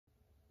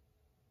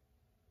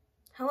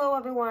Hello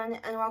everyone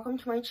and welcome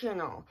to my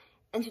channel.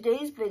 In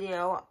today's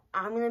video,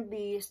 I'm going to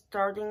be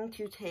starting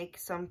to take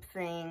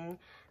something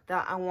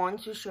that I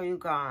want to show you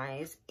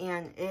guys,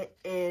 and it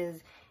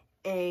is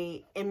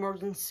a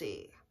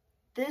emergency.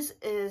 This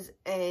is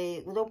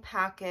a little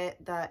packet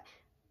that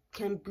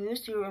can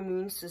boost your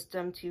immune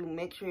system to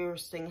make sure you're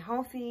staying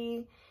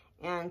healthy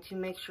and to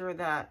make sure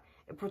that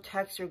it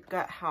protects your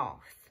gut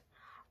health.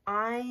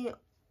 I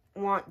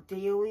want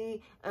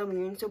daily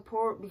immune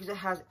support because it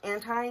has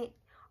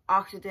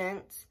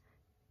antioxidants,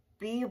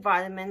 B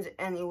vitamins,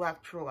 and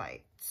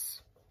electrolytes.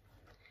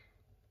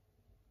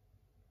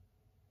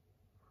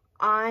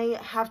 I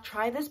have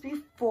tried this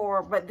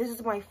before, but this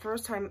is my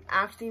first time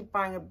actually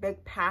buying a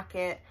big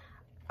packet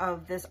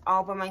of this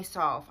all by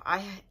myself.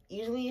 I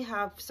usually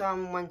have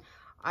some when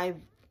I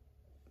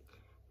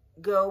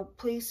go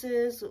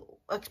places,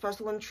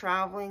 especially when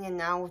traveling, and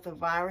now with the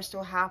virus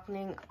still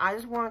happening, I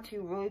just want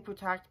to really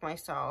protect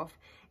myself,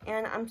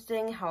 and I'm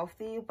staying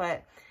healthy,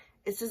 but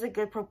it's just a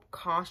good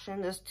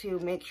precaution just to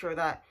make sure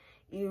that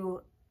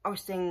you are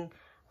staying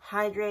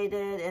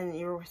hydrated and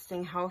you're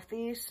staying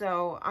healthy.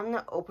 So I'm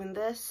gonna open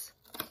this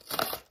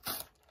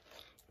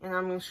and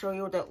I'm gonna show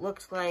you what it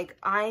looks like.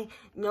 I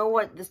know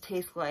what this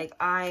tastes like.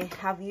 I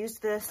have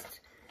used this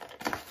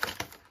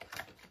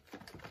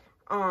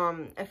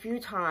a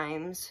few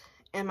times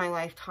in my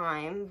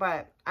lifetime,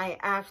 but I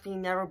actually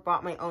never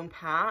bought my own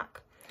pack,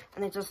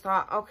 and I just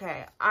thought,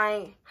 okay,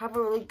 I have a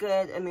really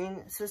good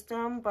immune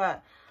system,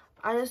 but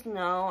I just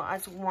know I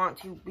just want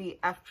to be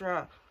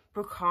extra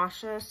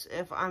precautious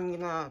if I'm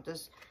gonna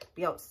just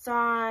be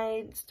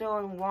outside still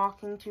and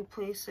walking to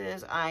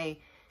places. I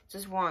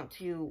just want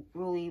to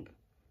really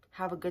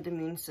have a good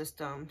immune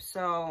system.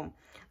 So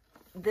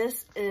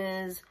this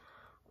is,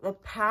 the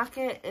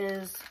packet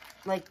is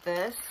like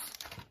this.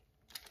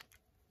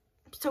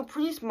 So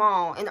pretty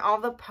small, and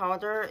all the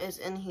powder is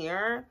in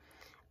here,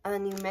 and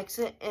then you mix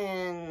it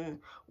in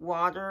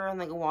water and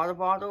like a water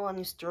bottle, and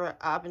you stir it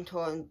up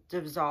until it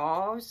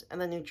dissolves, and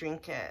then you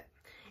drink it.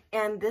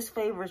 And this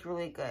flavor is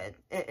really good.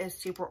 It is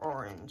super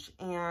orange,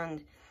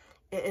 and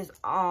it is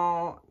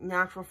all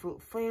natural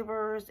fruit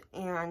flavors,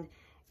 and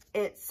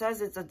it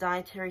says it's a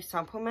dietary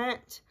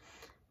supplement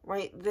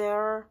right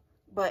there,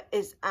 but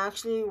it's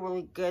actually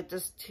really good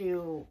just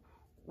to,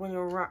 when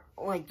you're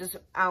like just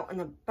out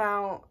and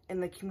about in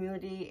the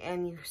community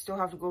and you still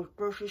have to go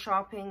grocery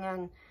shopping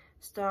and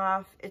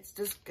stuff, it's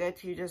just good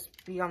to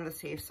just be on the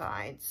safe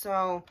side.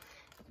 So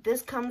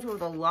this comes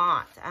with a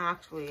lot,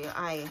 actually.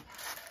 I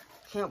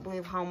can't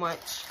believe how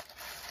much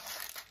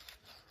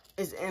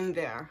is in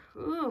there.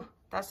 Ooh,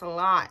 that's a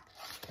lot.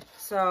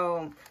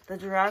 So the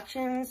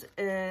directions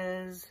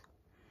is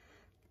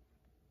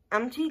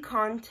empty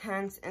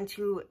contents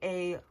into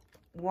a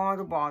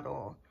water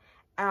bottle.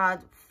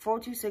 Add 4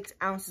 to 6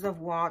 ounces of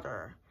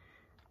water.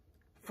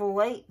 For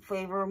light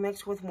flavor,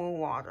 mix with more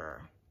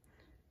water.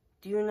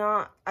 Do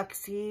not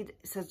exceed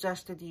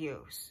suggested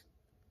use.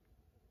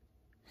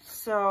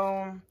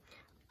 So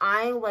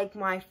I like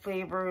my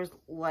flavors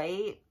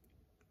light,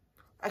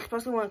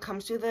 especially when it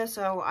comes to this,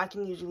 so I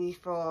can usually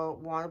fill a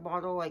water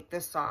bottle like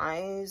this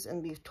size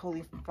and be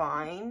totally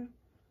fine.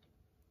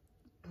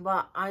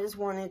 But I just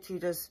wanted to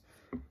just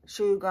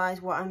show you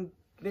guys what I've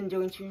been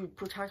doing to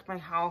protect my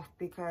health,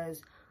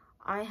 because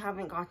I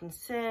haven't gotten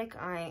sick.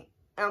 I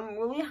am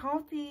really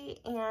healthy,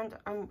 and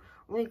I'm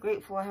really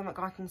grateful I haven't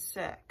gotten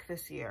sick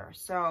this year.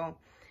 So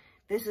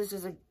this is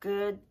just a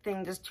good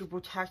thing just to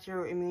protect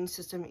your immune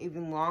system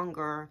even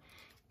longer.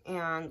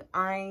 And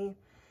I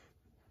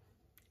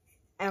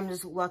am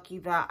just lucky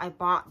that I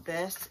bought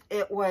this.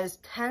 It was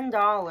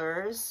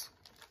 $10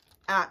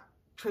 at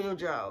Trader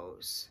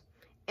Joe's,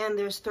 and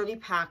there's 30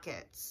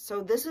 packets.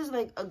 So this is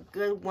like a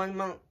good one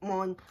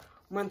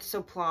month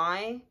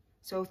supply.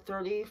 So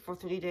 30 for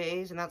 30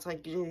 days, and that's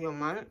like usually a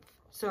month.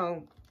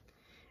 So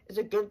it's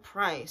a good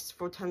price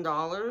for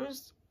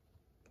 $10.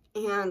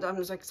 And I'm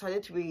just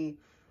excited to be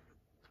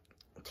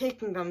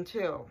taking them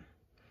too.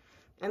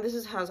 And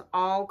this has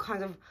all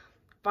kinds of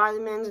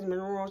vitamins and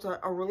minerals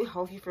that are really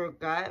healthy for your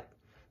gut.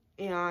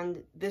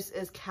 And this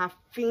is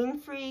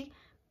caffeine-free,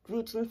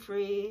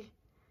 gluten-free,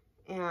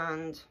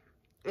 and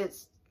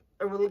it's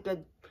a really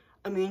good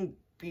immune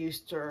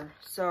booster.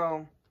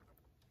 So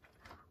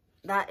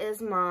that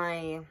is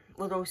my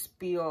little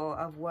spiel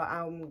of what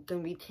I'm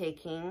going to be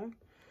taking.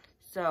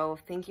 So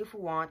thank you for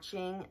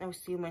watching, and I'll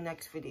see you in my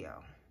next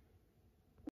video.